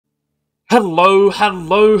Hello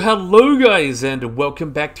guys, and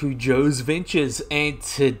welcome back to Joe's Ventures. And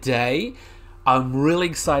today, I'm really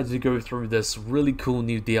excited to go through this really cool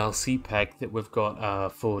new DLC pack that we've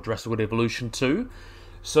got for Jurassic World Evolution 2.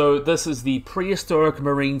 So this is the Prehistoric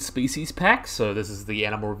Marine Species Pack, so this is the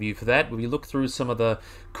animal review for that, where we look through some of the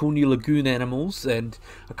cool new lagoon animals and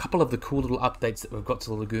a couple of the cool little updates that we've got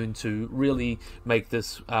to the lagoon to really make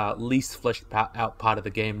this least fleshed out part of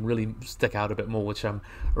the game really stick out a bit more, which I'm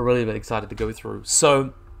really excited to go through.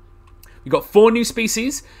 So we've got 4 new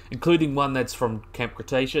species, including one that's from Camp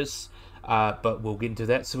Cretaceous, but we'll get into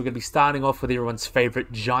that. So we're going to be starting off with everyone's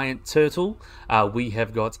favorite giant turtle. We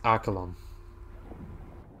have got Archelon.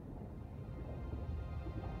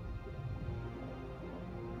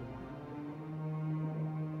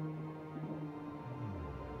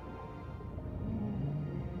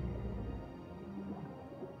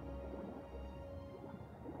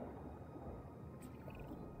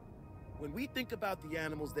 When we think about the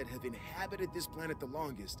animals that have inhabited this planet the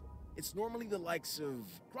longest, it's normally the likes of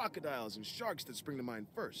crocodiles and sharks that spring to mind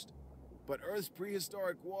first. But Earth's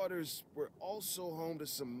prehistoric waters were also home to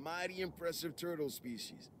some mighty impressive turtle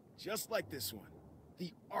species, just like this one,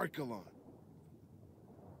 the Archelon.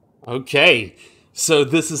 Okay, so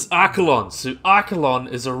this is Archelon. So Archelon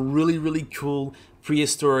is a really cool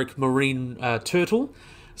prehistoric marine turtle.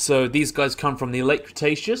 So these guys come from the late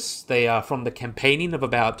Cretaceous. They are from the Campanian of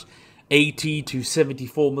about 80 to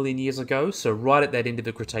 74 million years ago, so right at that end of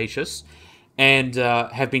the Cretaceous, and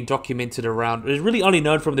have been documented around. It's really only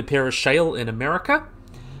known from the Paris Shale in America,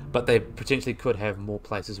 but they potentially could have more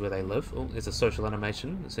places where they live. Oh, there's a social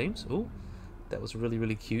animation, it seems. Oh, that was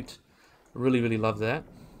really cute. Really love that.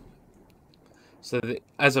 So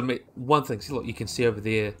as I mean, one thing, see, look, you can see over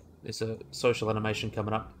there, there's a social animation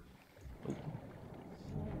coming up. Ooh.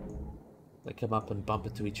 They come up and bump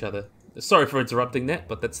into each other. Sorry for interrupting that,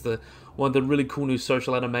 but that's one of the really cool new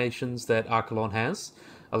social animations that Archelon has,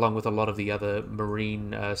 along with a lot of the other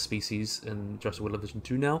marine species in Jurassic World Evolution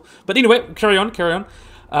 2 now. But anyway, carry on.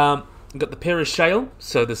 We've got the Paris Shale,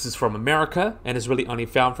 so this is from America, and is really only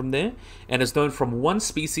found from there, and is known from one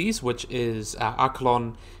species, which is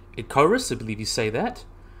Archelon ichorus, I believe you say that.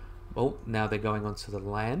 Oh, now they're going onto the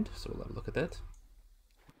land, so we'll have a look at that.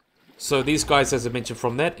 So these guys, as I mentioned,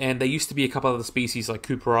 from that, and there used to be a couple other species like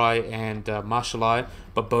Cooperi and Marshallii,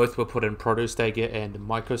 but both were put in Protostega and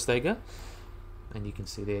Mycostega, and you can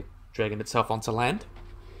see they're dragging itself onto land.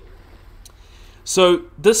 So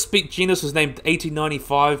this genus was named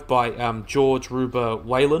 1895 by George Ruber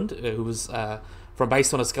Wayland, who was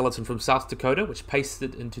based on a skeleton from South Dakota, which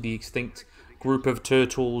pasted into the extinct group of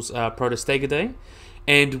turtles Protostegidae,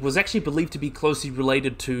 and was actually believed to be closely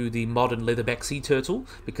related to the modern leatherback sea turtle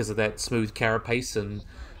because of that smooth carapace and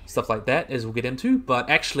stuff like that, as we'll get into. But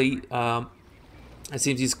actually, it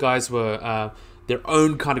seems these guys were their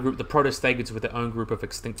own kind of group. The Protostegids were their own group of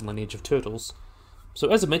extinct lineage of turtles. So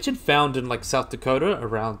as I mentioned, found in like South Dakota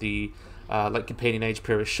around the late Campanian age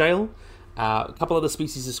Paris Shale. A couple other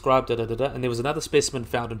species described, and there was another specimen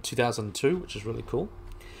found in 2002, which is really cool.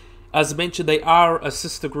 As I mentioned, they are a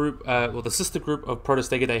sister group, the sister group of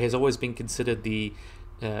Protostegidae has always been considered the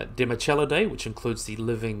Demachelidae, which includes the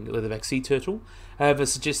living leatherback sea turtle. However,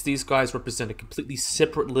 suggests these guys represent a completely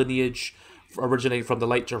separate lineage originating from the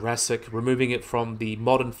late Jurassic, removing it from the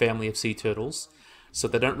modern family of sea turtles. So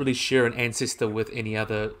they don't really share an ancestor with any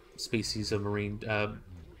other species of marine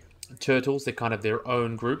turtles. They're kind of their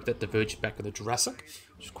own group that diverged back in the Jurassic,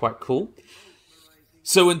 which is quite cool.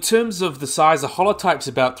 So in terms of the size, the holotype's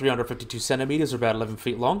about 352 centimeters, or about 11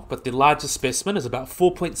 feet long, but the largest specimen is about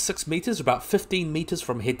 4.6 meters, or about 15 meters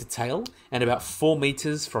from head to tail, and about 4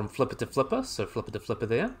 meters from flipper to flipper, so flipper to flipper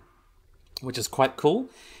there, which is quite cool.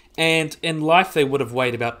 And in life, they would have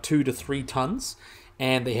weighed about 2 to 3 tons,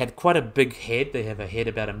 and they had quite a big head. They have a head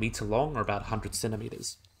about 1 meter long, or about 100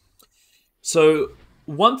 centimeters. So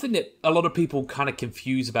one thing that a lot of people kind of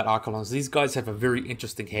confuse about Archelons, these guys have a very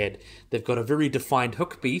interesting head. They've got a very defined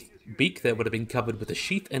hook beak that would have been covered with a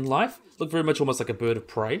sheath in life. Look very much almost like a bird of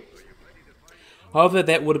prey. However,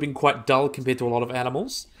 that would have been quite dull compared to a lot of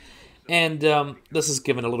animals. And this is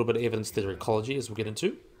given a little bit of evidence to their ecology, as we'll get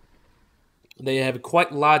into. They have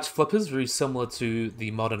quite large flippers, very similar to the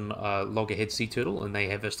modern loggerhead sea turtle, and they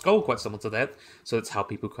have a skull quite similar to that. So that's how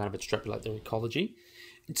people kind of extrapolate their ecology.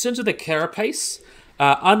 In terms of the carapace,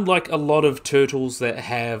 unlike a lot of turtles that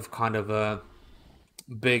have kind of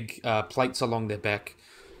big plates along their back,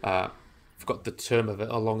 forgot the term of it,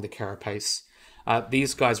 along the carapace,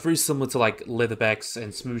 these guys, very similar to like leatherbacks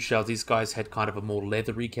and smooth shells, these guys had kind of a more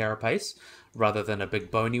leathery carapace rather than a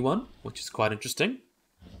big bony one, which is quite interesting.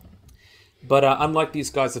 But unlike these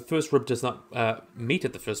guys, the first rib does not meet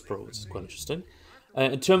at the first paw, which is quite interesting.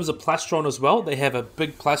 In terms of plastron as well, they have a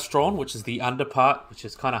big plastron, which is the underpart, which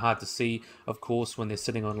is kind of hard to see, of course, when they're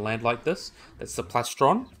sitting on land like this. That's the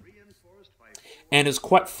plastron. And it's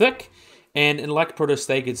quite thick. And like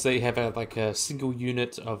protostegids, they have like a single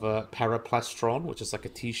unit of a paraplastron, which is like a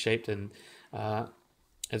T-shaped, and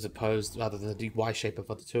as opposed rather than the Y shape of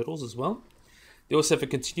other turtles as well. They also have a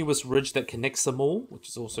continuous ridge that connects them all, which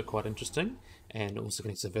is also quite interesting, and also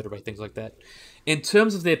connects the vertebrae, things like that. In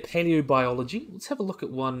terms of their paleobiology, let's have a look at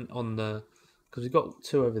one on the, because we've got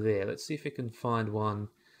two over there. Let's see if we can find one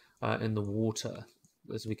in the water,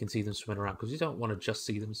 as we can see them swimming around, because we don't want to just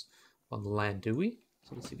see them on the land, do we?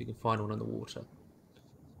 So let's see if we can find one in the water,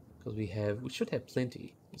 because we should have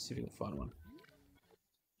plenty. Let's see if we can find one.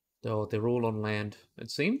 Oh, they're all on land,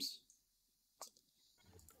 it seems.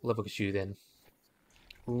 We'll have a look at you then.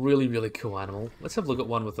 Really, really cool animal. Let's have a look at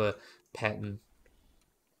one with a pattern.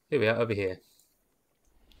 Here we are, over here.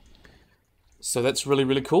 So that's really,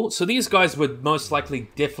 really cool. So these guys were most likely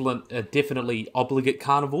definitely obligate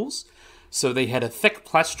carnivores. So they had a thick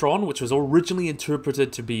plastron, which was originally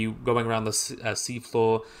interpreted to be going around the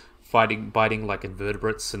seafloor, biting like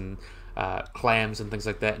invertebrates and clams and things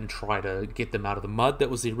like that, and try to get them out of the mud.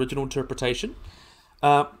 That was the original interpretation.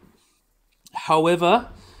 However,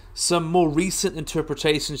 some more recent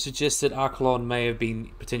interpretations suggest that Archelon may have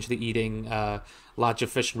been potentially eating larger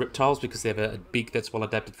fish and reptiles because they have a beak that's well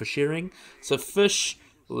adapted for shearing. So fish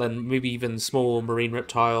and maybe even small marine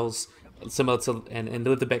reptiles, similar to, and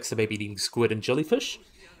leatherbacks are maybe eating squid and jellyfish.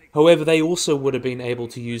 However, they also would have been able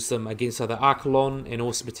to use them against other Archelon and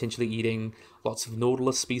also potentially eating lots of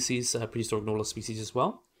Nautilus species, prehistoric Nautilus species as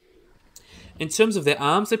well. In terms of their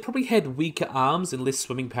arms, they probably had weaker arms and less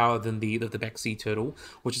swimming power than the back sea turtle,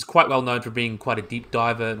 which is quite well known for being quite a deep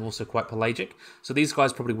diver and also quite pelagic. So these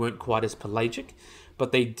guys probably weren't quite as pelagic,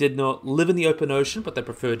 but they did not live in the open ocean, but they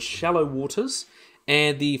preferred shallow waters.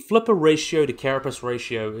 And the flipper ratio to carapace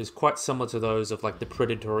ratio is quite similar to those of like the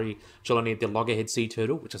predatory Chelonia, the loggerhead sea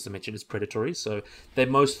turtle, which as I mentioned is predatory. So they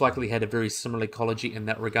most likely had a very similar ecology in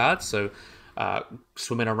that regard. So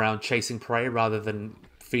swimming around chasing prey rather than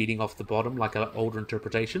feeding off the bottom like older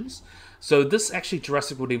interpretations. So this actually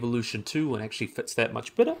Jurassic World Evolution 2 and actually fits that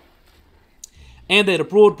much better. And they had a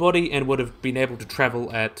broad body and would have been able to travel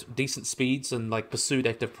at decent speeds and like pursued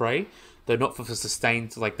active prey, though not for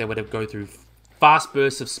sustained, like they would have go through fast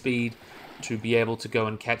bursts of speed to be able to go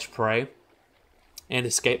and catch prey and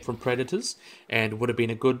escape from predators, and would have been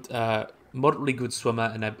a good, moderately good swimmer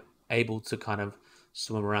and able to kind of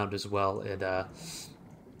swim around as well and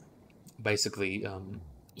basically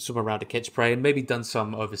swim around to catch prey, and maybe done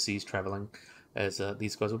some overseas traveling, as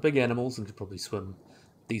these guys were big animals and could probably swim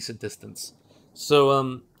decent distance.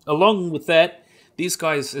 So along with that, these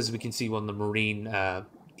guys, as we can see on the marine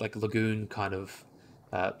like lagoon kind of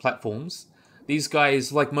platforms, these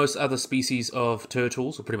guys, like most other species of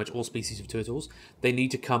turtles, or pretty much all species of turtles, they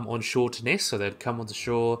need to come on shore to nest. So they'd come onto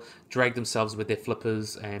shore, drag themselves with their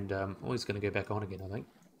flippers, and always going to go back on again, I think.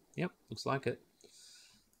 Yep, looks like it.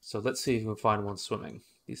 So let's see if we can find one swimming.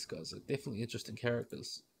 These guys are definitely interesting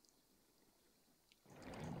characters.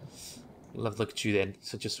 Love to look at you then.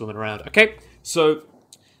 So just swimming around. Okay, so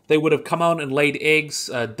they would have come on and laid eggs,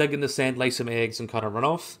 dug in the sand, lay some eggs, and kind of run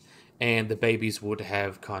off. And the babies would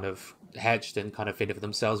have kind of hatched and kind of fended for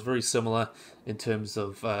themselves. Very similar in terms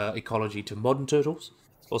of ecology to modern turtles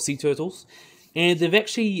or sea turtles. And they've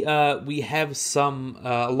actually, we have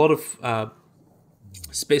a lot of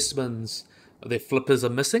specimens. Their flippers are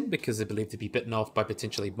missing because they're believed to be bitten off by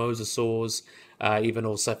potentially mosasaurs, even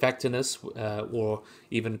also Phactinus, or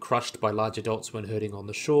even crushed by large adults when herding on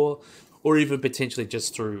the shore, or even potentially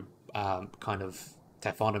just through kind of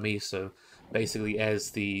taphonomy. So basically,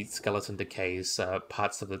 as the skeleton decays,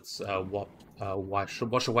 parts of its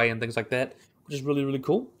wash away and things like that, which is really, really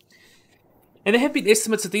cool. And there have been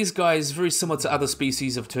estimates that these guys, very similar to other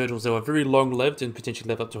species of turtles, they were very long-lived and potentially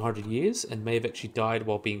live up to 100 years, and may have actually died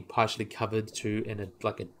while being partially covered in a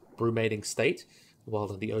brumating state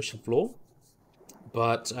while on the ocean floor.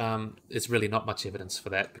 But there's really not much evidence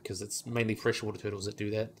for that because it's mainly freshwater turtles that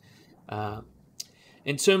do that.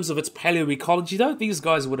 In terms of its paleoecology, though, these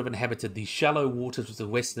guys would have inhabited the shallow waters of the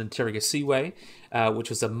Western Interior Seaway, which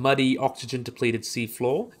was a muddy, oxygen-depleted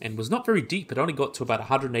seafloor, and was not very deep. It only got to about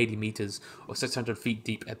 180 meters, or 600 feet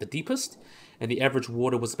deep at the deepest, and the average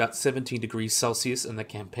water was about 17 degrees Celsius in the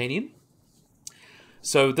Campanian.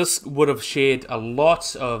 So this would have shared a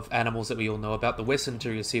lot of animals that we all know about. The Western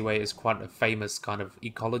Interior Seaway is quite a famous kind of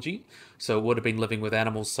ecology, so it would have been living with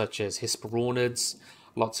animals such as hesperornids,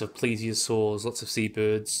 lots of plesiosaurs, lots of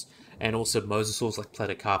seabirds, and also mosasaurs like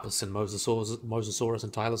Platycarpus and Mosasaurus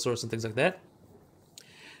and Tylosaurus and things like that.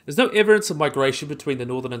 There's no evidence of migration between the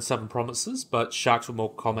northern and southern provinces, but sharks were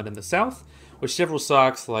more common in the south, with several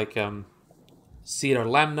sharks like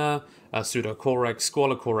Cerolamna, Pseudocorax,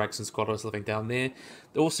 Squalocorax, and Squalosaurus living down there.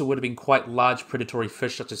 There also would have been quite large predatory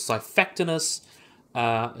fish such as Siphactinus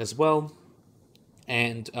as well,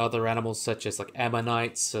 and other animals such as like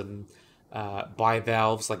ammonites and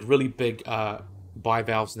bivalves, like really big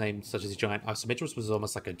bivalves named such as giant Isometrus, which is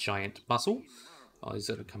almost like a giant mussel. Oh, he's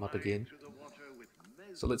going to come up again.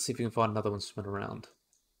 So let's see if we can find another one swimming around.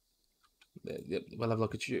 Yep, we'll have a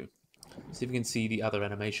look at you. See if we can see the other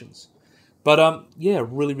animations. But yeah,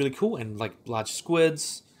 really, really cool. And like large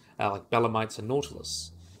squids, like Belemnites and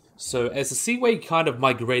Nautilus. So as the seaway kind of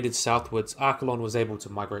migrated southwards, Archelon was able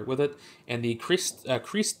to migrate with it. And the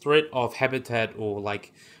increased threat of habitat or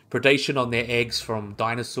like predation on their eggs from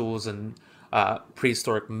dinosaurs and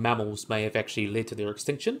prehistoric mammals may have actually led to their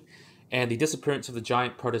extinction. And the disappearance of the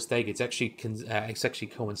giant protostegids actually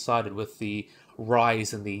coincided with the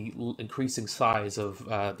rise and the increasing size of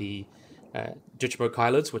the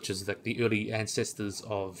Dichrochilids, which is like the early ancestors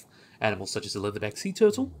of animals such as the leatherback sea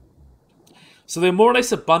turtle. So they're more or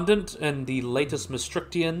less abundant in the latest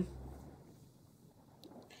Maastrichtian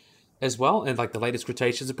as well, and like the latest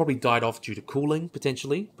Cretaceous. It probably died off due to cooling,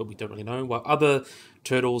 potentially, but we don't really know. While other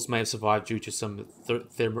turtles may have survived due to some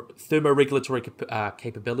thermoregulatory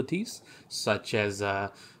capabilities, such as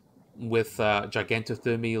with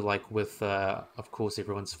gigantothermy, like with, of course,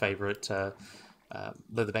 everyone's favorite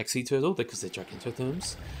leatherback sea turtle, because they're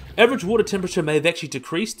gigantotherms. Average water temperature may have actually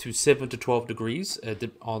decreased to 7 to 12 degrees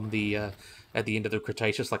on the at the end of the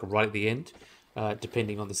Cretaceous, like right at the end,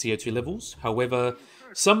 depending on the CO2 levels. However,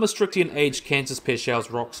 some Maastrichtian aged Kansas pear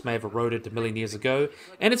shells rocks may have eroded a million years ago,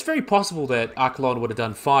 and it's very possible that Archelon would have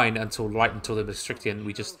done fine until the Maastrichtian.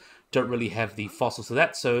 We just don't really have the fossils of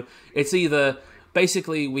that, so it's either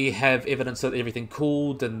basically we have evidence that everything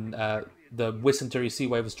cooled and the Western Tertiary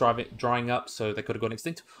Seaway was drying up, so they could have gone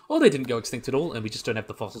extinct, or they didn't go extinct at all, and we just don't have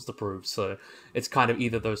the fossils to prove. So it's kind of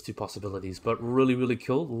either those two possibilities, but really, really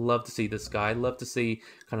cool. Love to see this guy. Love to see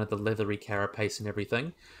kind of the leathery carapace and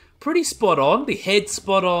everything. Pretty spot on. The head's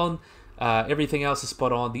spot on. Everything else is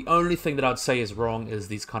spot on. The only thing that I'd say is wrong is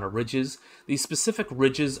these kind of ridges. These specific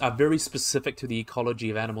ridges are very specific to the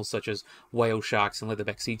ecology of animals such as whale sharks and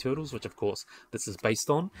leatherback sea turtles, which of course this is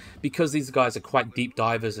based on. Because these guys are quite deep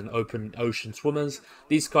divers and open ocean swimmers,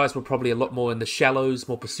 these guys were probably a lot more in the shallows,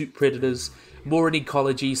 more pursuit predators, more in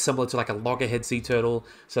ecology similar to like a loggerhead sea turtle,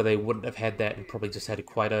 so they wouldn't have had that and probably just had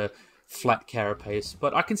quite a flat carapace,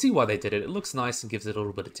 but I can see why they did it. It looks nice and gives it a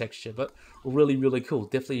little bit of texture, but really, really cool.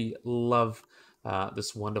 Definitely love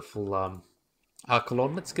this wonderful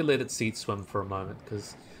Archelon. Let's let it seed swim for a moment,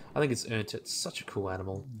 because I think it's earned it. It's such a cool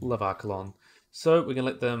animal. Love Archelon. So we're going to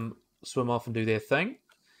let them swim off and do their thing.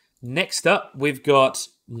 Next up, we've got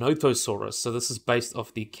Nothosaurus. So this is based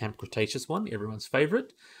off the Camp Cretaceous one, everyone's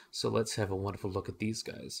favorite. So let's have a wonderful look at these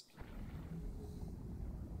guys.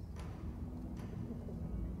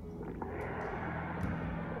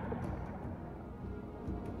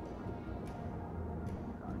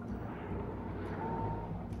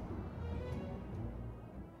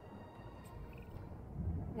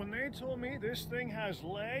 When they told me this thing has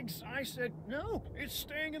legs, I said, no, it's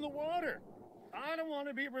staying in the water. I don't want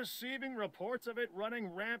to be receiving reports of it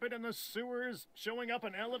running rampant in the sewers, showing up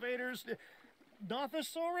in elevators.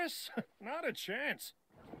 Nothosaurus? Not a chance.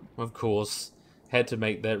 Of course, had to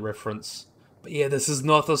make that reference. But yeah, this is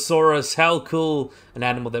Nothosaurus. How cool! An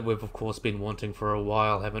animal that we've, of course, been wanting for a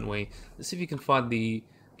while, haven't we? Let's see if you can find the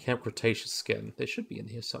Camp Cretaceous skin. They should be in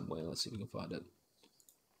here somewhere. Let's see if we can find it.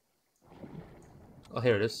 Oh,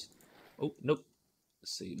 here it is. Oh, nope.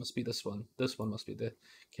 Let's see, it must be this one. This one must be the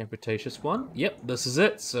Camp Cretaceous one. Yep, this is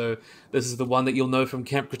it. So this is the one that you'll know from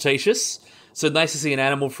Camp Cretaceous. So nice to see an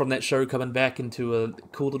animal from that show coming back into a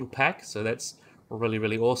cool little pack. So that's really,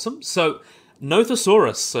 really awesome. So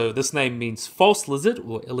Nothosaurus. So this name means false lizard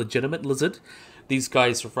or illegitimate lizard. These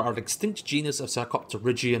guys are an extinct genus of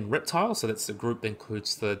Sarcopterygian reptile. So that's the group that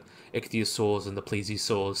includes the ichthyosaurs and the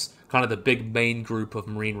plesiosaurs, kind of the big main group of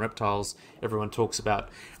marine reptiles everyone talks about.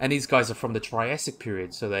 And these guys are from the Triassic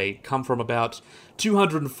period, so they come from about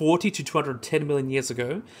 240 to 210 million years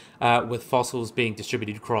ago, with fossils being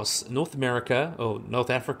distributed across North America, or North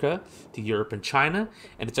Africa, to Europe and China.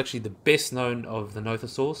 And it's actually the best known of the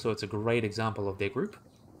Nothosaurs, so it's a great example of their group.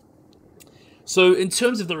 So in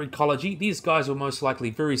terms of their ecology, these guys were most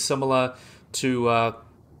likely very similar to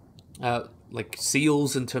like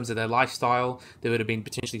seals in terms of their lifestyle. They would have been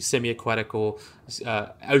potentially semi-aquatic or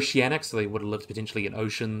oceanic, so they would have lived potentially in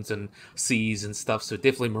oceans and seas and stuff. So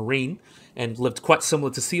definitely marine, and lived quite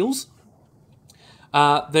similar to seals.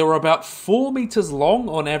 They were about 4 meters long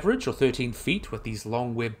on average, or 13 feet, with these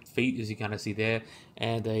long webbed feet, as you kind of see there,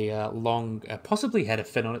 and a long, possibly had a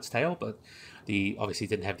fin on its tail, but the obviously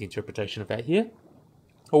didn't have the interpretation of that here.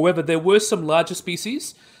 However, there were some larger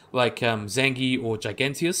species, like Zangi or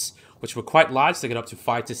Giganteus, which were quite large. They get up to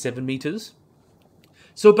 5 to 7 meters.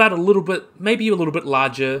 So about a little bit, maybe a little bit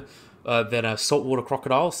larger than a saltwater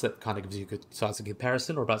crocodile. So that kind of gives you a good size of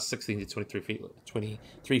comparison, or about 16 to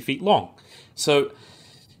 23 feet long. So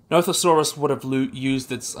Nothosaurus would have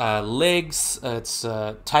used its legs, its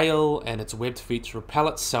tail, and its webbed feet to repel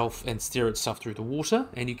itself and steer itself through the water.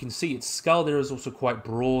 And you can see its skull there is also quite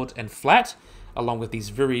broad and flat, along with these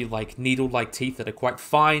very like needle-like teeth that are quite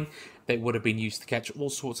fine. That would have been used to catch all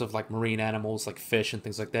sorts of like marine animals, like fish and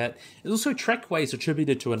things like that. There's also trackways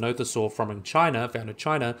attributed to a nothosaur from China, found in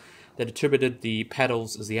China, that attributed the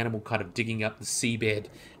paddles as the animal kind of digging up the seabed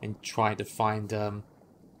and trying to find,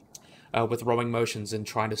 with rowing motions and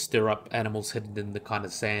trying to stir up animals hidden in the kind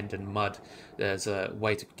of sand and mud as a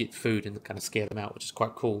way to get food and kind of scare them out, which is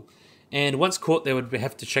quite cool. And once caught, they would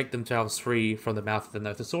have to shake themselves free from the mouth of the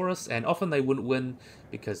Nothosaurus, and often they wouldn't win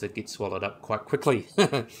because they'd get swallowed up quite quickly.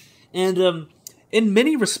 And in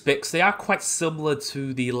many respects, they are quite similar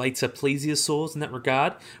to the later plesiosaurs in that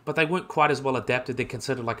regard, but they weren't quite as well adapted. They're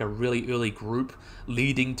considered like a really early group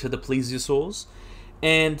leading to the plesiosaurs.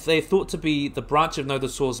 And they thought to be the branch of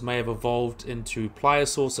nothosaurs may have evolved into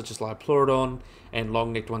pliosaurs such as Liopleurodon and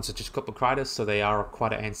long-necked ones such as Copelocritus, so they are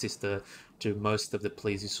quite an ancestor to most of the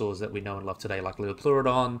plesiosaurs that we know and love today, like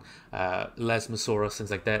Liopleurodon, Elasmosaurus,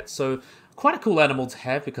 things like that. So quite a cool animal to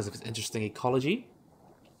have because of its interesting ecology.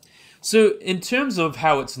 So in terms of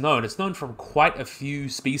how it's known from quite a few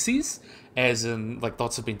species, as in like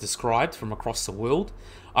lots have been described from across the world.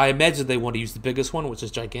 I imagine they want to use the biggest one, which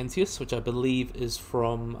is Giganteus, which I believe is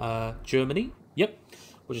from Germany. Yep,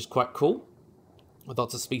 which is quite cool, with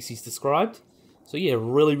lots of species described. So yeah,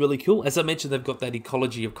 really, really cool. As I mentioned, they've got that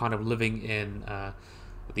ecology of kind of living in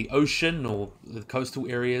the ocean or the coastal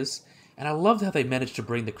areas. And I loved how they managed to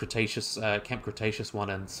bring the Cretaceous, Camp Cretaceous one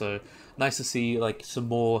in. So nice to see like some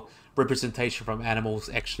more representation from animals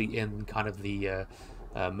actually in kind of the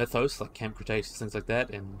mythos, like Camp Cretaceous, things like that,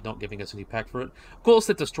 and not giving us a new pack for it. Of course,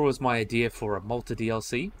 that destroys my idea for a Malta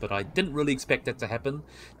DLC, but I didn't really expect that to happen,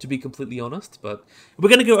 to be completely honest. But we're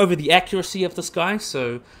going to go over the accuracy of this guy.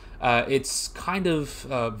 So it's kind of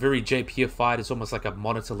very JPified. It's almost like a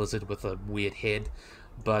monitor lizard with a weird head.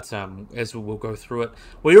 But as we'll go through it,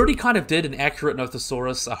 we already kind of did an accurate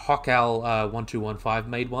Nothosaurus, a Hawkowl 1215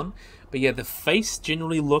 made one. But yeah, the face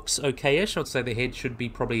generally looks okay-ish. I would say the head should be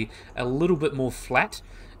probably a little bit more flat,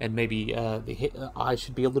 and maybe the eye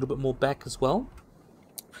should be a little bit more back as well.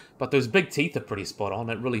 But those big teeth are pretty spot on.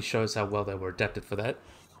 It really shows how well they were adapted for that.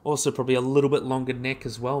 Also probably a little bit longer neck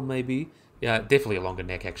as well, maybe. Yeah, definitely a longer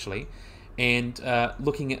neck actually. And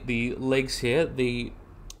looking at the legs here, they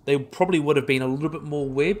probably would have been a little bit more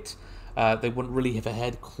webbed. They wouldn't really have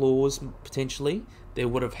had claws, potentially. They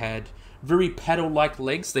would have had very paddle-like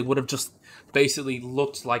legs. They would have just basically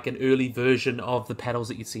looked like an early version of the paddles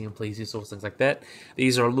that you see in plesiosaurs, things like that.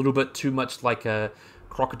 These are a little bit too much like a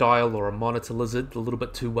crocodile or a monitor lizard, a little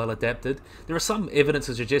bit too well adapted. There are some evidence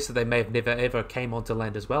to suggest that they may have never ever came onto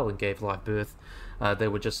land as well and gave live birth. They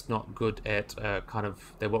were just not good at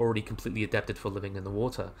they were already completely adapted for living in the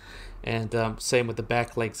water. And same with the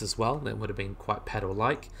back legs as well. They would have been quite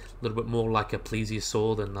paddle-like, a little bit more like a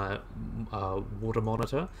plesiosaur than a water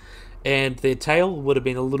monitor. And their tail would have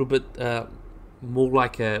been a little bit more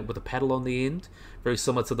like with a paddle on the end, very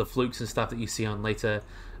similar to the flukes and stuff that you see on later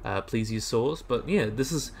plesiosaurs. But yeah,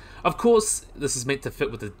 this is meant to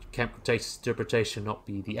fit with the Camp Cretaceous interpretation, not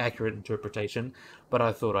be the accurate interpretation. But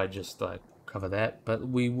I thought I'd just cover that. But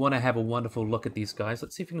we want to have a wonderful look at these guys.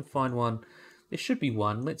 Let's see if we can find one. There should be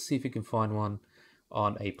one. Let's see if we can find one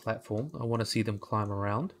on a platform. I want to see them climb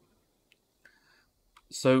around.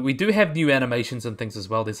 So we do have new animations and things as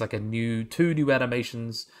well. There's like two new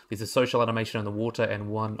animations. There's a social animation on the water and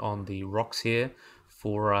one on the rocks here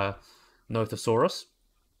for Nothosaurus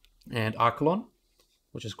and Archelon,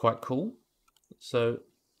 which is quite cool. So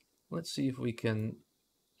let's see if we can...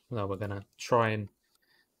 No, we're going to try and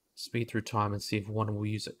speed through time and see if one will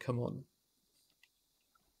use it. Come on.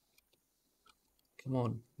 Come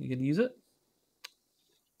on. You going to use it?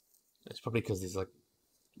 It's probably because there's like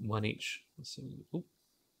one each. Let's see. Oop.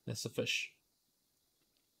 That's a fish.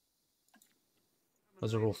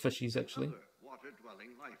 Those are all fishies, actually.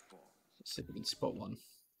 Let's see if we can spot one.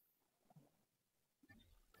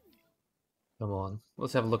 Come on.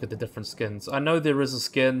 Let's have a look at the different skins. I know there is a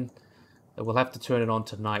skin that we'll have to turn it on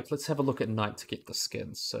to night. Let's have a look at night to get the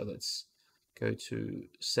skins. So let's go to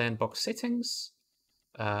sandbox settings,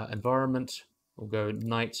 environment. We'll go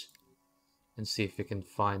night and see if we can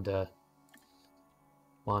find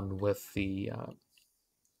one with the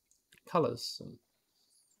colors. So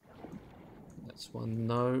that's one.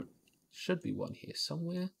 No, should be one here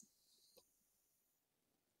somewhere.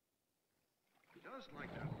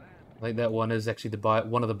 I think that one is actually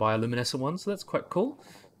one of the bioluminescent ones, so that's quite cool.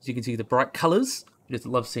 As you can see, the bright colors. I just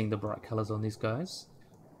love seeing the bright colors on these guys.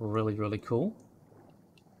 Really, really cool.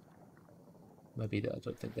 Maybe I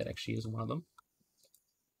don't think that actually is one of them.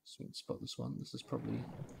 So we can spot this one. This is probably...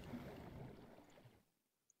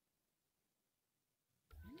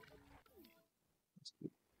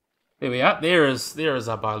 There we are. There is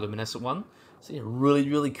our bioluminescent one. So yeah, really,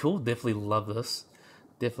 really cool. Definitely love this.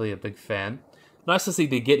 Definitely a big fan. Nice to see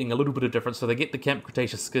they're getting a little bit of difference. So they get the Camp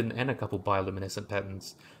Cretaceous skin and a couple bioluminescent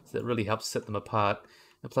patterns. So that really helps set them apart.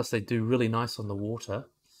 And plus they do really nice on the water.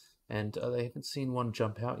 And they haven't seen one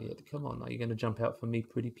jump out yet. Come on, are you going to jump out for me,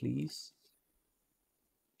 pretty please?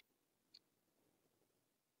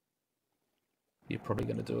 You're probably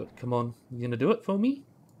going to do it. Come on, you going to do it for me?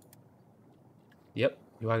 Yep,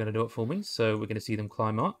 you are going to do it for me. So we're going to see them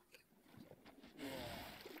climb up.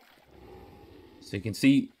 So you can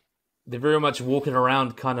see they're very much walking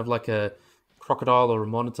around kind of like a crocodile or a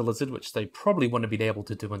monitor lizard, which they probably wouldn't have been able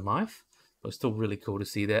to do in life. But it's still really cool to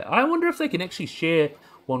see that. I wonder if they can actually share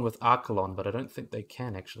one with Archelon, but I don't think they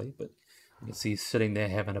can actually. But you can see he's sitting there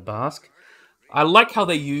having a bask. I like how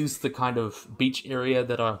they use the kind of beach area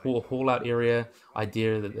that I haul out area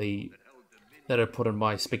idea that I put in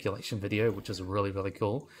my speculation video, which is really, really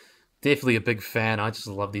cool. Definitely a big fan. I just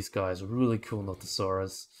love these guys. Really cool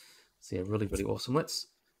Nothosaurus. So yeah, really, really awesome. Let's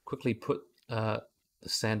quickly put the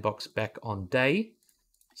sandbox back on day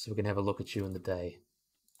so we can have a look at you in the day.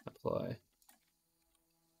 Apply.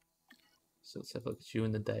 So let's have a look at you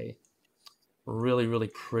in the day. Really, really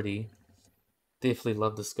pretty. Definitely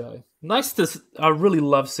love this guy. Nice to... I really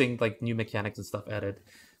love seeing like new mechanics and stuff added.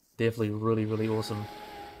 Definitely really, really awesome.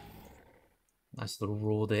 Nice little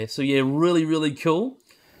roar there. So yeah, really, really cool.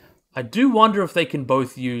 I do wonder if they can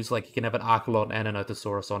both use, like you can have an Archelon and a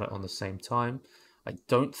Nothosaurus on it on the same time. I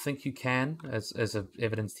don't think you can, as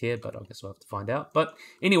evidenced here, but I guess we'll have to find out. But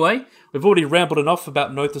anyway, we've already rambled enough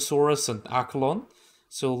about Nothosaurus and Archelon.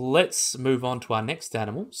 So let's move on to our next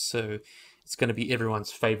animal. So it's going to be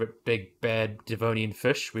everyone's favorite big, bad Devonian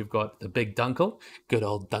fish. We've got the big Dunkel, good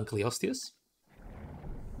old Dunkleosteus.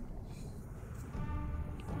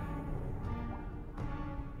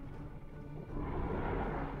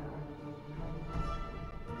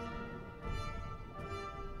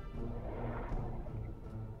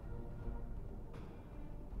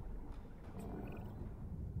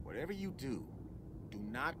 Whatever you do, do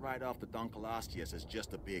not write off the Dunkleosteus as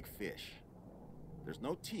just a big fish. There's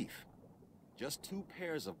no teeth, just two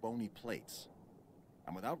pairs of bony plates.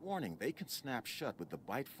 And without warning, they can snap shut with the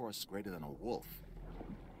bite force greater than a wolf,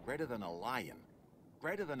 greater than a lion,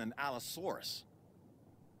 greater than an Allosaurus.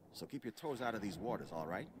 So keep your toes out of these waters, all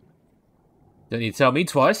right? Don't need to tell me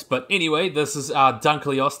twice, but anyway, this is our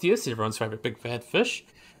Dunkleosteus, everyone's favorite big fat fish.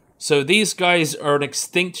 So these guys are an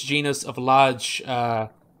extinct genus of large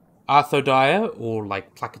Arthrodire, or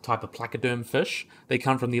like type of placoderm fish. They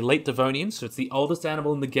come from the late Devonian, so it's the oldest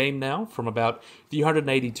animal in the game now, from about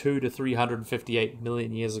 382 to 358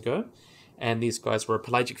 million years ago. And these guys were a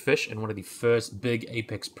pelagic fish and one of the first big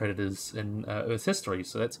apex predators in Earth's history.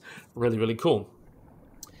 So that's really, really cool.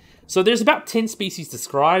 So there's about 10 species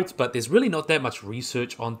described, but there's really not that much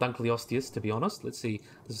research on Dunkleosteus, to be honest. Let's see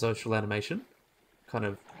the social animation. Kind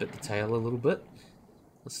of bit the tail a little bit.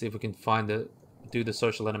 Let's see if we can do the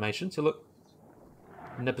social animation. So look,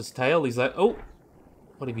 nip his tail. He's like, oh,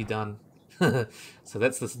 what have you done? So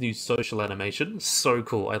that's this new social animation. So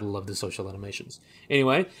cool. I love the social animations.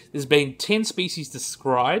 Anyway, there's been 10 species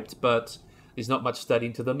described, but there's not much study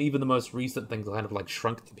into them. Even the most recent things kind of like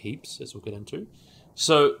shrunk to heaps, as we'll get into.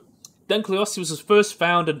 So Dunkleosteus was first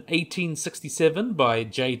found in 1867 by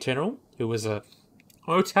J. Tennerell, who was a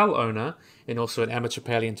hotel owner and also an amateur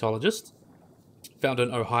paleontologist. Found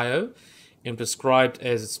in Ohio. And described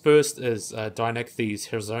as its first as Deinecthes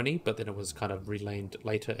herzoni, but then it was kind of renamed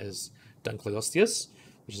later as Dunkleosteus,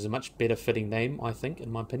 which is a much better fitting name, I think,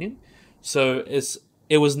 in my opinion. So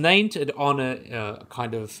it was named in honor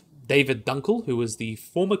kind of David Dunkel, who was the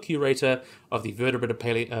former curator of the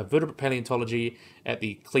vertebrate paleontology at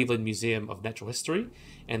the Cleveland Museum of Natural History.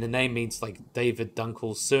 And the name means like David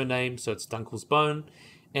Dunkel's surname, so it's Dunkel's bone.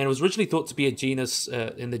 And it was originally thought to be a genus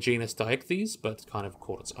in the genus Deinecthes, but kind of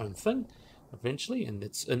called its own thing. eventually, and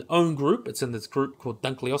it's an own group. It's in this group called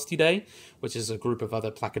Dunkleosteus, which is a group of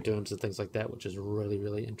other placoderms and things like that, which is really,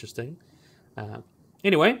 really interesting.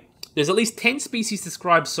 Anyway, there's at least 10 species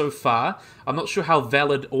described so far. I'm not sure how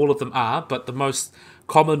valid all of them are, but the most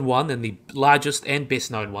common one and the largest and best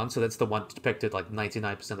known one, so that's the one depicted like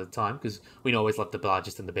 99% of the time, because we always love the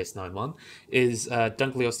largest and the best known one, is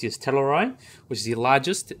Dunkleosteus telleri, which is the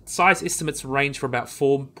largest. Size estimates range from about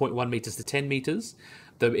 4.1 meters to 10 meters.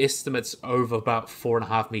 The estimates over about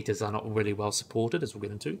 4.5 meters are not really well supported, as we'll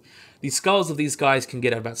get into. The skulls of these guys can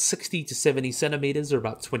get about 60 to 70 centimeters, or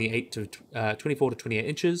about 24 to 28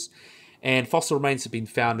 inches. And fossil remains have been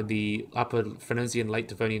found in the Upper Phoenician, Late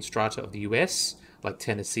Devonian strata of the US, like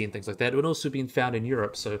Tennessee and things like that, but also been found in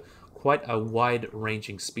Europe. So quite a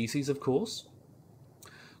wide-ranging species, of course.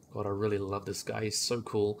 God, I really love this guy. He's so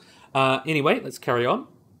cool. Anyway, let's carry on.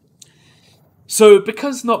 So,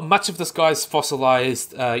 because not much of this guy's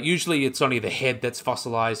fossilized, usually it's only the head that's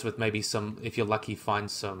fossilized, with maybe some, if you're lucky, find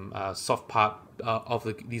some soft part of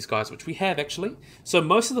these guys, which we have actually. So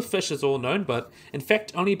most of the fish is all known, but in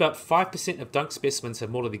fact only about 5% of dunk specimens have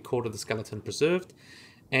more than the quarter of the skeleton preserved.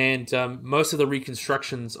 And most of the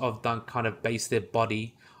reconstructions of dunk kind of base their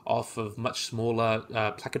body off of much smaller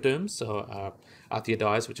placoderms, or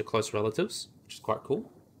Archelons, which are close relatives, which is quite cool.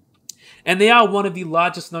 And they are one of the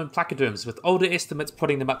largest known placoderms, with older estimates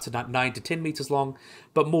putting them up to 9 to 10 meters long,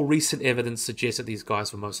 but more recent evidence suggests that these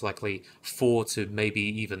guys were most likely 4 to maybe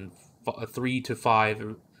even 3 to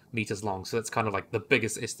 5 meters long. So that's kind of like the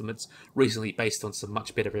biggest estimates recently based on some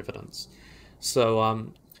much better evidence.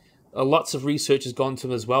 So lots of research has gone to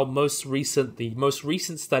them as well. The most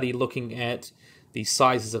recent study looking at the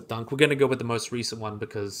sizes of dunk, we're going to go with the most recent one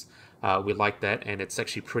because we like that, and it's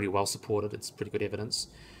actually pretty well supported. It's pretty good evidence.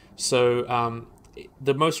 So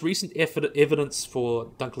the most recent evidence for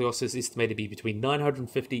Dunkleosteus is estimated to be between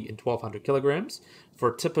 950 and 1200 kilograms for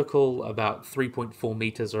a typical about 3.4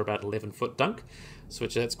 meters, or about 11-foot dunk, so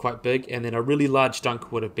that's quite big. And then a really large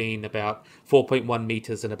dunk would have been about 4.1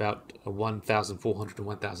 meters and about 1,400 to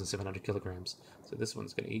 1,700 kilograms. So this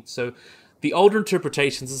one's going to eat. So the older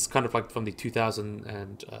interpretations, this is kind of like from the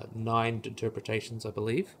 2009 interpretations, I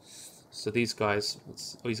believe. So these guys,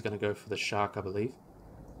 he's going to go for the shark, I believe.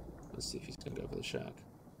 Let's see if he's going to go for the shark.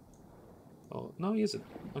 Oh, no, he isn't.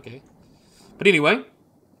 Okay. But anyway,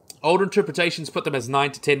 older interpretations put them as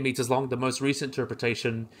 9 to 10 meters long. The most recent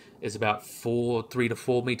interpretation is about 3 to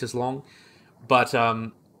 4 meters long. But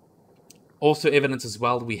also evidence as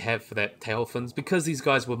well we have for that tail fins, because these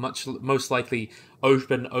guys were most likely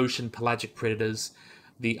open ocean pelagic predators.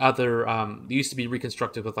 The other, they used to be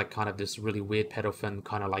reconstructed with like kind of this really weird pedal fin,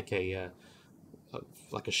 kind of like a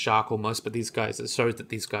shark almost, but these guys, it shows that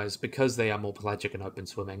these guys, because they are more pelagic and open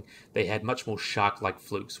swimming, they had much more shark-like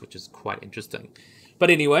flukes, which is quite interesting. But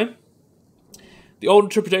anyway, the old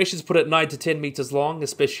interpretations put it 9 to 10 meters long,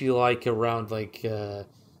 especially like around like the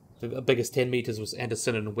biggest 10 meters was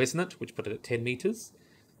Anderson and Wesnett, which put it at 10 meters.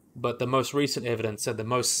 But the most recent evidence, and the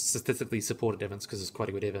most statistically supported evidence, because it's quite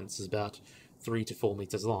a good evidence, is about 3 to 4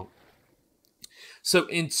 meters long. So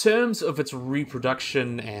in terms of its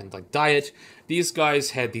reproduction and like diet, these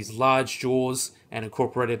guys had these large jaws and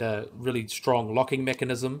incorporated a really strong locking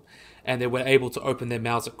mechanism, and they were able to open their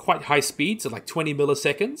mouths at quite high speeds, at like 20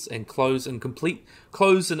 milliseconds, and close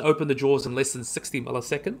and open the jaws in less than 60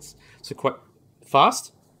 milliseconds, so quite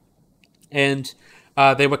fast. And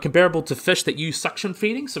they were comparable to fish that use suction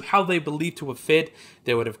feeding. So how they believed to have fed,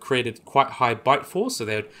 they would have created quite high bite force. So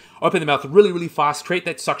they would open their mouth really, really fast, create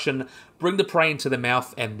that suction, bring the prey into their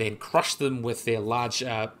mouth, and then crush them with their large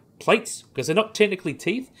plates. Because they're not technically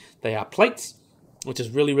teeth, they are plates, which is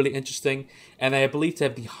really, really interesting. And they are believed to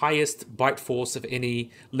have the highest bite force of any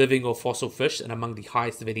living or fossil fish, and among the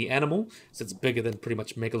highest of any animal. So it's bigger than pretty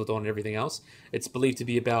much Megalodon and everything else. It's believed to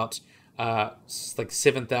be about like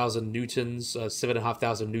 7,000 newtons,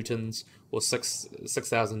 7,500 newtons, or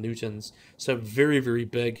 6,000 newtons. So very, very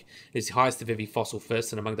big. It's the highest of every fossil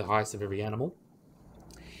fish and among the highest of every animal.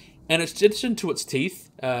 And in addition to its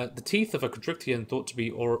teeth, the teeth of a Constrictian thought to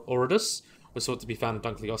be Oridus was thought to be found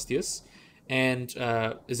in Dunkleosteus, and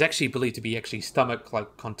is actually believed to be actually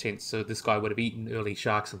stomach-like contents. So this guy would have eaten early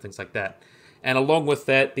sharks and things like that. And along with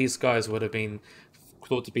that, these guys would have been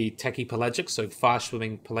thought to be tachypelagic, so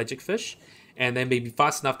fast-swimming pelagic fish, and they may be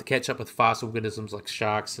fast enough to catch up with fast organisms like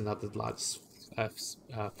sharks and other large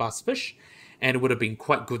fast fish, and it would have been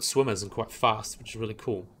quite good swimmers and quite fast, which is really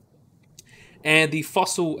cool. And the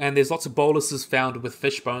fossil, and there's lots of boluses found with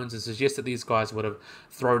fish bones, and suggests that these guys would have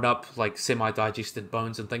thrown up like semi-digested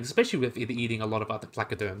bones and things, especially with either eating a lot of other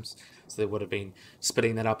placoderms, so they would have been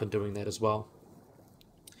spitting that up and doing that as well.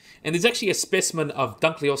 And there's actually a specimen of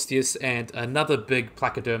Dunkleosteus and another big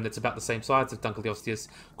placoderm that's about the same size of Dunkleosteus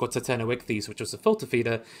called Titanoichthys, which was a filter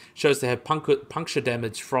feeder, shows they have puncture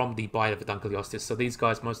damage from the bite of a Dunkleosteus. So these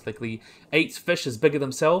guys most likely ate fish as big as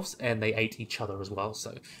themselves, and they ate each other as well.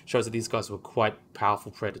 So shows that these guys were quite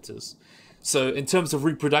powerful predators. So in terms of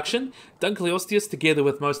reproduction, Dunkleosteus, together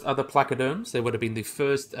with most other placoderms, they would have been the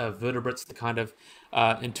first vertebrates to kind of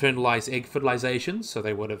internalize egg fertilization. So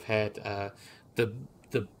they would have had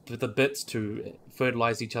the bits to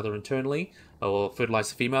fertilize each other internally, or fertilize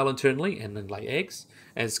the female internally, and then lay eggs.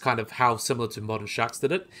 And it's kind of how similar to modern sharks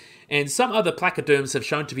did it. And some other placoderms have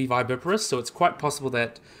shown to be viviparous, so it's quite possible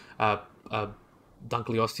that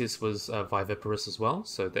Dunkleosteus was viviparous as well.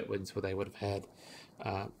 So that was where they would have had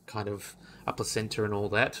kind of a placenta and all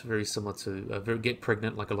that, very similar to get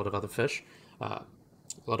pregnant like a lot of other fish, a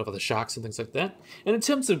lot of other sharks and things like that. And in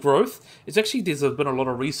terms of growth, it's actually, there's been a lot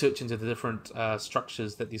of research into the different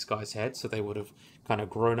structures that these guys had. So they would have kind of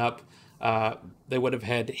grown up, they would have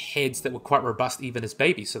had heads that were quite robust even as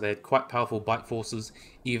babies, so they had quite powerful bite forces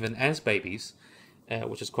even as babies,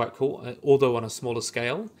 which is quite cool, although on a smaller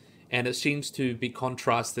scale. And it seems to be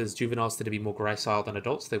contrasted as juveniles tend to be more gracile than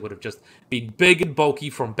adults. They would have just been big and bulky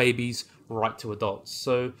from babies right to adults.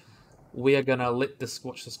 So we are going to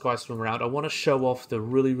watch this guy swim around. I want to show off the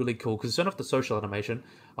really cool, because it's not off the social animation.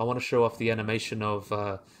 I want to show off the animation of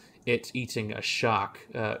it eating a shark,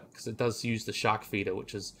 because it does use the shark feeder,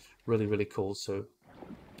 which is really cool. So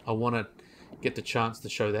I want to get the chance to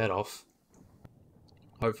show that off,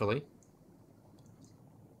 hopefully.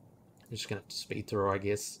 I'm just going to have to speed through, I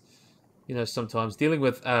guess. You know, sometimes dealing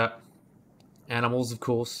with animals, of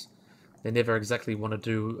course, they never exactly want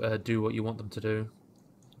to do what you want them to do.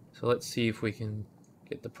 So let's see if we can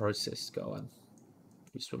get the process going.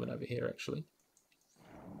 We're swimming over here, actually.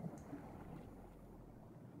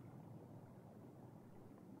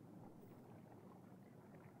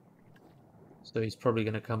 So he's probably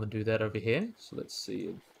going to come and do that over here. So let's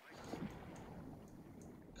see.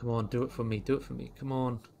 Come on, do it for me. Do it for me. Come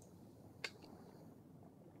on.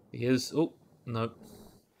 He is. Oh, no.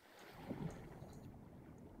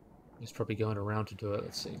 He's probably going around to do it.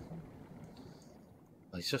 Let's see.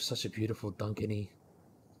 Oh, he's just such a beautiful dunk, isn't he?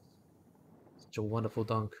 Such a wonderful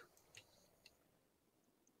dunk.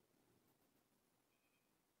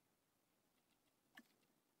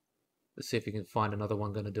 Let's see if we can find another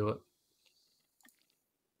one going to do it.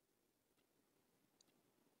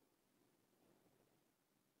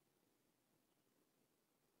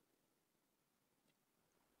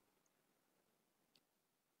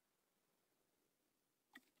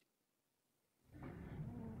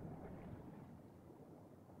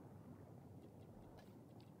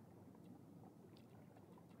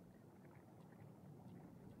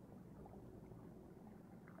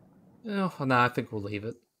 Oh, no, I think we'll leave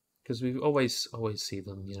it, because we always see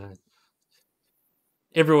them, you know.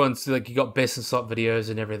 Everyone's like, you got best in slot videos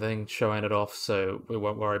and everything showing it off, so we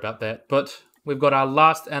won't worry about that. But we've got our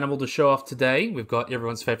last animal to show off today. We've got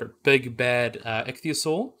everyone's favorite big bad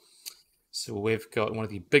ichthyosaur. So we've got one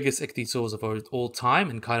of the biggest ichthyosaurs of all time,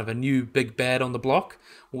 and kind of a new big bad on the block.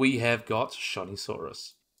 We have got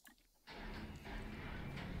Shonisaurus.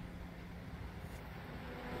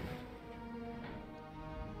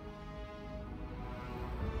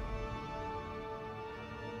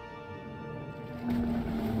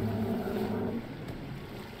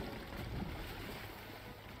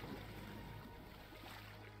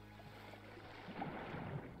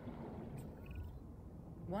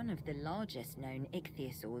 One of the largest known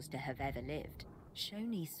ichthyosaurs to have ever lived,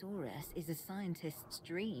 Shonisaurus is a scientist's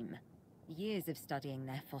dream. Years of studying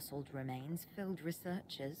their fossiled remains filled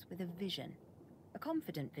researchers with a vision. A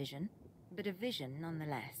confident vision, but a vision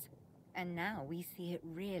nonetheless. And now we see it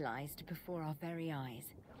realized before our very eyes,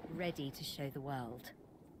 ready to show the world.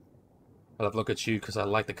 I love look at you because I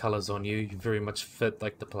like the colors on you. You very much fit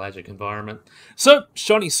like the pelagic environment. So,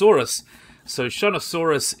 Shonisaurus. So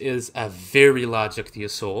Shonisaurus is a very large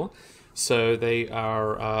ichthyosaur. So they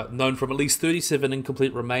are known from at least 37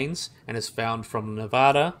 incomplete remains, and is found from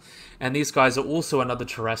Nevada. And these guys are also another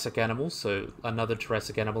Jurassic animal, so another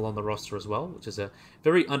Jurassic animal on the roster as well, which is a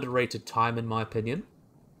very underrated time in my opinion.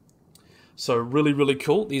 So really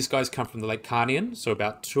cool. These guys come from the Lake Carnian, so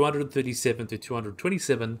about 237 to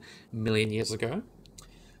 227 million years ago.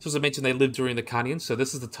 So as I mentioned, they lived during the Carnian, so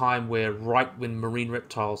this is the time where right when marine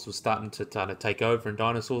reptiles were starting to kind of take over, and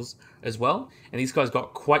dinosaurs as well. And these guys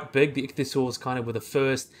got quite big. The ichthyosaurs kind of were the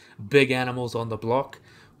first big animals on the block,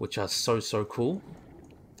 which are so cool.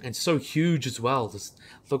 And so huge as well. Just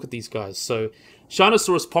look at these guys. So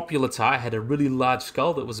Shonisaurus populata had a really large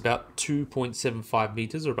skull that was about 2.75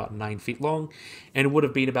 meters, or about 9 feet long, and would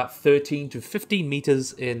have been about 13 to 15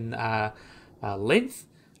 meters in length,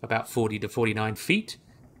 about 40 to 49 feet,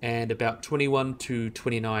 and about 21 to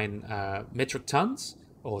 29 metric tons,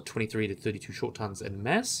 or 23 to 32 short tons in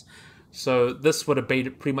mass. So this would have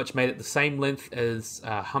been pretty much made it the same length as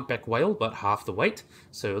a humpback whale, but half the weight.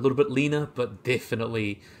 So a little bit leaner, but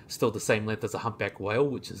definitely still the same length as a humpback whale,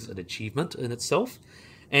 which is an achievement in itself.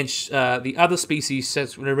 And the other species,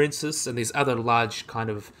 Sasquatch, and these other large kind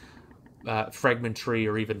of fragmentary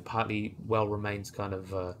or even partly whale remains kind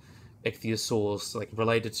of ichthyosaurs, like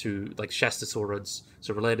related to like Shastasaurids,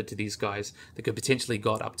 so related to these guys, that could potentially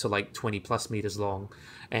got up to like 20 plus meters long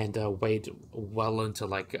and weighed well into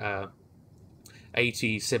like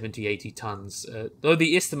 80 tons, though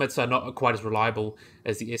the estimates are not quite as reliable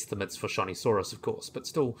as the estimates for Shonisaurus, of course, but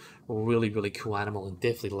still a really, really cool animal, and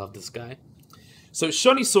definitely love this guy. So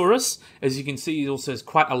Shonisaurus, as you can see, also has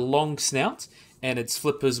quite a long snout, and its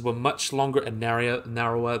flippers were much longer and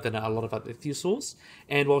narrower than a lot of other ichthyosaurs.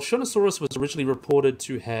 And while Shonisaurus was originally reported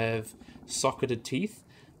to have socketed teeth,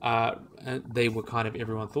 they were kind of,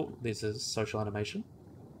 everyone thought, there's a social animation.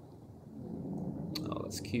 Oh,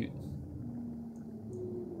 that's cute.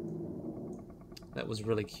 That was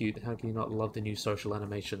really cute. How can you not love the new social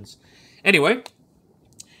animations? Anyway,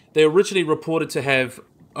 they originally reported to have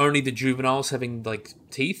only the juveniles having like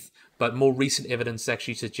teeth, but more recent evidence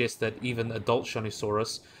actually suggests that even adult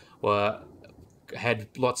Shonisaurus had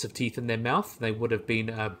lots of teeth in their mouth. They would have been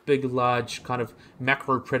a big, large kind of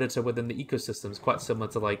macro predator within the ecosystems, quite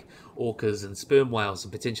similar to like orcas and sperm whales,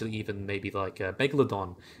 and potentially even maybe like a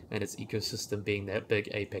megalodon and its ecosystem being that big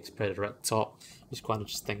apex predator at the top, which is quite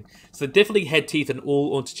interesting. So they definitely had teeth in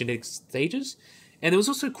all ontogenetic stages, and it was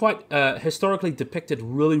also quite historically depicted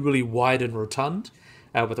really, really wide and rotund,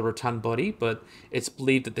 with a rotund body, but it's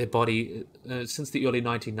believed that their body, since the early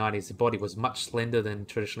 1990s, their body was much slender than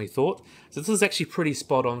traditionally thought. So this is actually pretty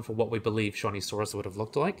spot on for what we believe Shonisaurus would have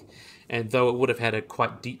looked like, and though it would have had a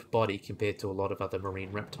quite deep body compared to a lot of other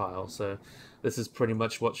marine reptiles. So this is pretty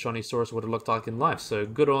much what Shonisaurus would have looked like in life. So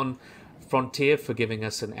good on Frontier for giving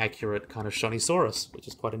us an accurate kind of Shonisaurus, which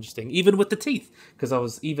is quite interesting, even with the teeth,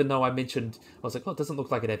 because even though I was like, oh, it doesn't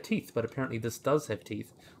look like it had teeth, but apparently this does have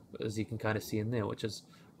teeth, as you can kind of see in there, which is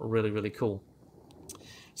really, really cool.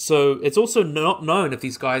 So it's also not known if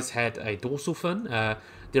these guys had a dorsal fin.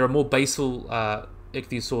 There are more basal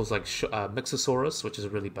ichthyosaurs like Mixosaurus, which is a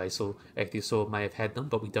really basal ichthyosaur, may have had them,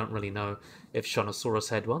 but we don't really know if Shonisaurus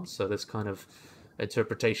had one, so this kind of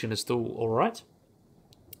interpretation is still alright.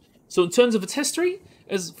 So in terms of its history,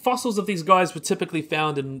 as fossils of these guys were typically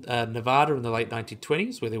found in Nevada in the late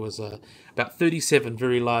 1920s, where there was about 37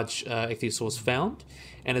 very large ichthyosaurs found,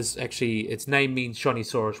 and its name means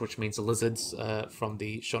Shonisaurus, which means the lizards from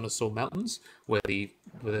the Shonisaur Mountains, where the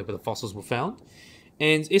fossils were found.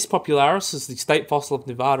 And S. popularis is the state fossil of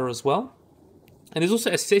Nevada as well. And there's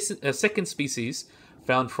also a second species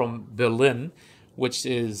found from Berlin, which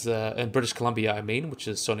is in British Columbia, which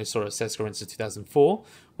is Shonisaurus sascarensis 2004,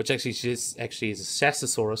 which actually is a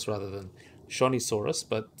Shastasaurus rather than Shonisaurus,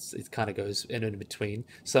 but it kind of goes in between.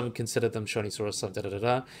 Some consider them Shonisaurus, some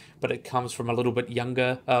but it comes from a little bit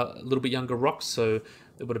younger rocks, so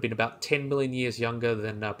it would have been about 10 million years younger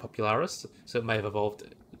than Popularis, so it may have evolved.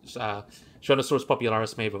 Shonisaurus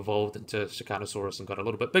popularis may have evolved into Shikanosaurus and got a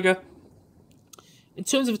little bit bigger. In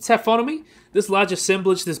terms of its taphonomy, this large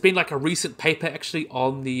assemblage, there's been like a recent paper actually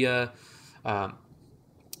on the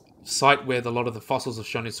site where a lot of the fossils of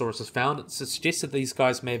Shonisaurus is found. It suggests that these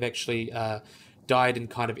guys may have actually died in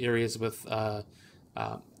kind of areas with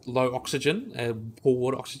low oxygen, poor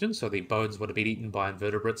water oxygen, so the bones would have been eaten by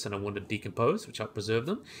invertebrates and wouldn't decompose, which helped preserve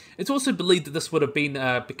them. It's also believed that this would have been,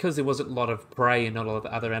 because there wasn't a lot of prey and not a lot of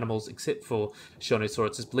other animals except for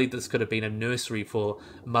Shonisaurus, it's believed this could have been a nursery for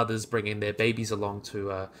mothers bringing their babies along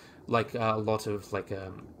to, like a lot of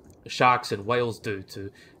sharks and whales do, to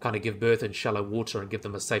kind of give birth in shallow water and give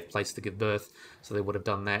them a safe place to give birth. So they would have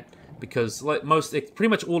done that, because pretty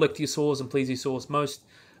much all ichthyosaurs and plesiosaurs, most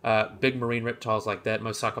big marine reptiles like that,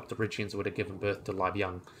 most Sarcopterygians would have given birth to live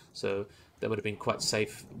young. So that would have been quite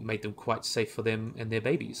safe, made them quite safe for them and their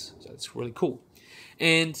babies. So it's really cool.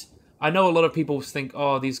 And I know a lot of people think,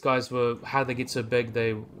 oh, these guys how did they get so big?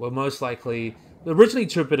 They were most likely originally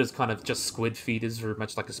interpreted as kind of just squid feeders, very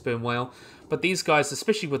much like a sperm whale. But these guys,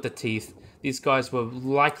 especially with the teeth, these guys were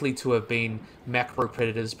likely to have been macro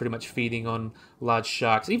predators, pretty much feeding on large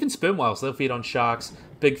sharks. Even sperm whales, they'll feed on sharks,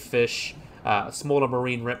 big fish, smaller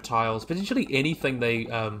marine reptiles, potentially anything they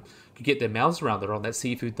could get their mouths around. They're on that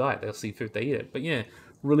seafood diet. They'll seafood, they eat it. But yeah,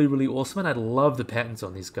 really, really awesome. And I love the patterns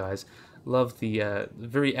on these guys. Love the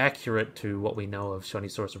very accurate to what we know of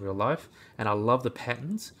Shonisaurus in real life, and I love the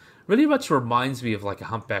patterns. Really much reminds me of like a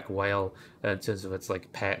humpback whale in terms of its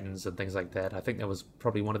like patterns and things like that. I think that was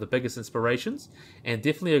probably one of the biggest inspirations, and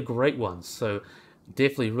definitely a great one. So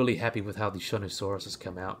definitely really happy with how the Shonisaurus has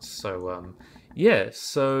come out. So yeah,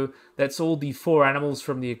 so that's all the 4 animals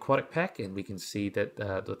from the aquatic pack, and we can see that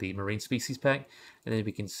the marine species pack, and then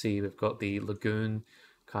we can see we've got the lagoon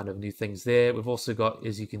kind of new things there. We've also got,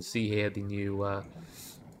 as you can see here, the new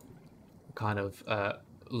kind of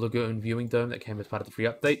lagoon viewing dome that came as part of the free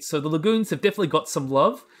update. So the lagoons have definitely got some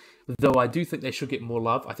love, though I do think they should get more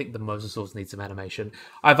love. I think the mosasaurs need some animation.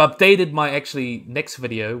 I've updated my actually next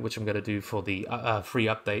video, which I'm going to do for the free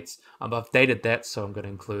updates. I've updated that, so I'm going to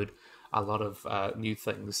include a lot of new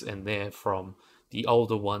things in there from the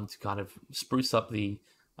older one to kind of spruce up the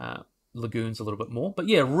lagoons a little bit more. But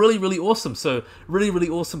yeah, really, really awesome. So really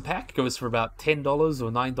awesome pack. Goes for about $10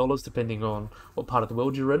 or $9 depending on what part of the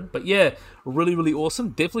world you're in. But yeah, really awesome.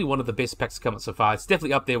 Definitely one of the best packs to come out so far. It's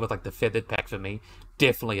definitely up there with like the feathered pack for me.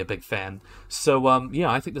 Definitely a big fan. So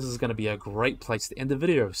yeah, I think this is going to be a great place to end the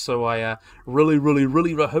video. So I really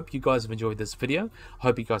hope you guys have enjoyed this video.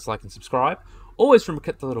 Hope you guys like and subscribe. Always remember to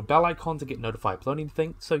hit the little bell icon to get notified about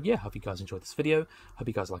anything. So yeah, hope you guys enjoyed this video. Hope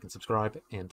you guys like and subscribe, and